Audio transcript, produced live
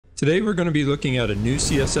Today we're going to be looking at a new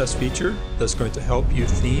CSS feature that's going to help you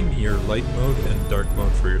theme your light mode and dark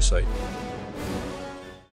mode for your site.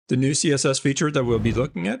 The new CSS feature that we'll be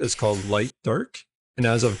looking at is called Light Dark, and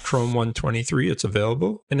as of Chrome 123 it's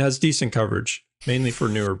available and has decent coverage, mainly for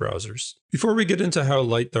newer browsers. Before we get into how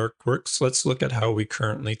Light Dark works, let's look at how we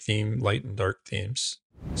currently theme light and dark themes.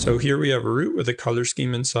 So here we have a root with a color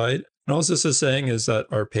scheme inside, and all this is saying is that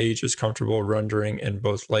our page is comfortable rendering in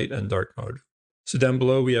both light and dark mode. So down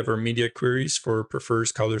below we have our media queries for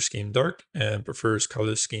prefers color scheme dark and prefers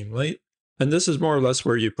color scheme light. And this is more or less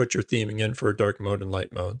where you put your theming in for dark mode and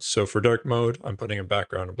light mode. So for dark mode, I'm putting a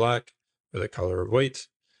background of black with a color of white.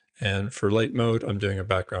 And for light mode, I'm doing a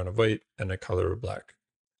background of white and a color of black.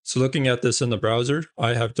 So looking at this in the browser,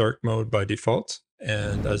 I have dark mode by default.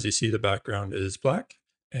 And as you see, the background is black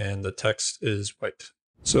and the text is white.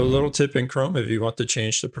 So a little tip in Chrome, if you want to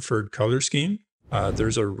change the preferred color scheme,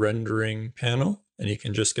 there's a rendering panel, and you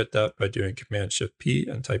can just get that by doing Command-Shift-P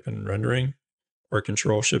and type in rendering, or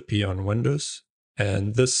Control-Shift-P on Windows.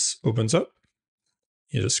 And this opens up.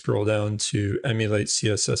 You just scroll down to Emulate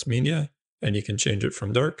CSS Media, and you can change it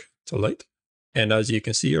from dark to light. And as you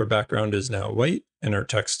can see, our background is now white, and our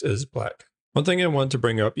text is black. One thing I want to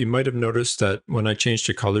bring up, you might have noticed that when I changed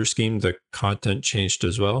the color scheme, the content changed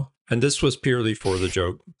as well. And this was purely for the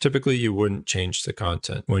joke. Typically, you wouldn't change the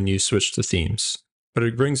content when you switch to themes. But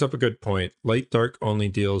it brings up a good point. Light dark only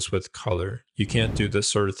deals with color. You can't do this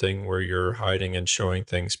sort of thing where you're hiding and showing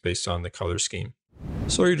things based on the color scheme.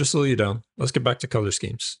 Sorry to slow you down. Let's get back to color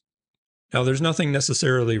schemes. Now, there's nothing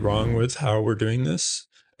necessarily wrong with how we're doing this.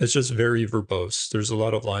 It's just very verbose. There's a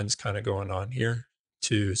lot of lines kind of going on here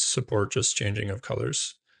to support just changing of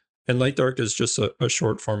colors. And light dark is just a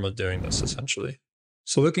short form of doing this essentially.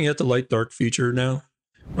 So looking at the light dark feature now,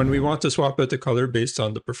 when we want to swap out the color based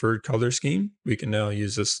on the preferred color scheme, we can now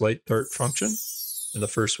use this light dark function. And the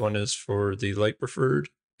first one is for the light preferred,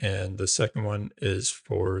 and the second one is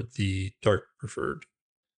for the dark preferred.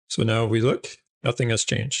 So now we look, nothing has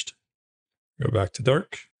changed. Go back to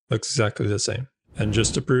dark, looks exactly the same. And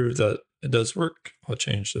just to prove that it does work, I'll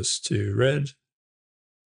change this to red.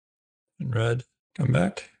 And red, come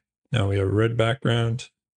back. Now we have a red background.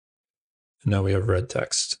 And now we have red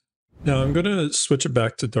text. Now I'm going to switch it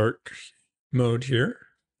back to dark mode here.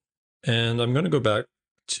 And I'm going to go back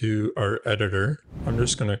to our editor. I'm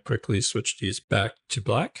just going to quickly switch these back to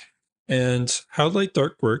black. And how light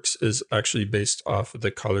dark works is actually based off of the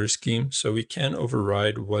color scheme. So we can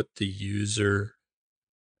override what the user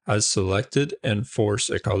has selected and force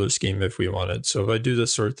a color scheme if we wanted. So if I do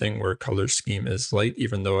this sort of thing where color scheme is light,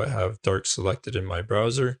 even though I have dark selected in my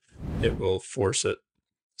browser, it will force it.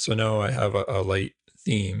 So now I have a light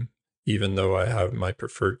theme, even though I have my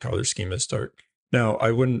preferred color scheme as dark. Now,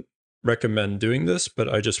 I wouldn't recommend doing this, but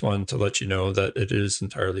I just wanted to let you know that it is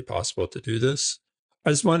entirely possible to do this. I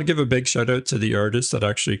just want to give a big shout out to the artist that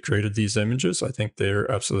actually created these images. I think they're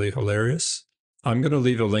absolutely hilarious. I'm going to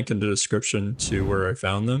leave a link in the description to where I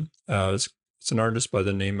found them. It's an artist by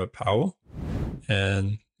the name of Pawel,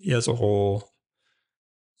 and he has a whole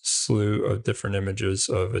slew of different images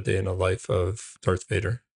of a day in the life of Darth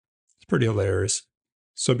Vader. It's pretty hilarious.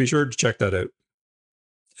 So be sure to check that out.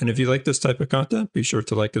 And if you like this type of content, be sure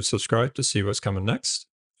to like and subscribe to see what's coming next.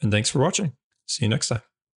 And thanks for watching. See you next time.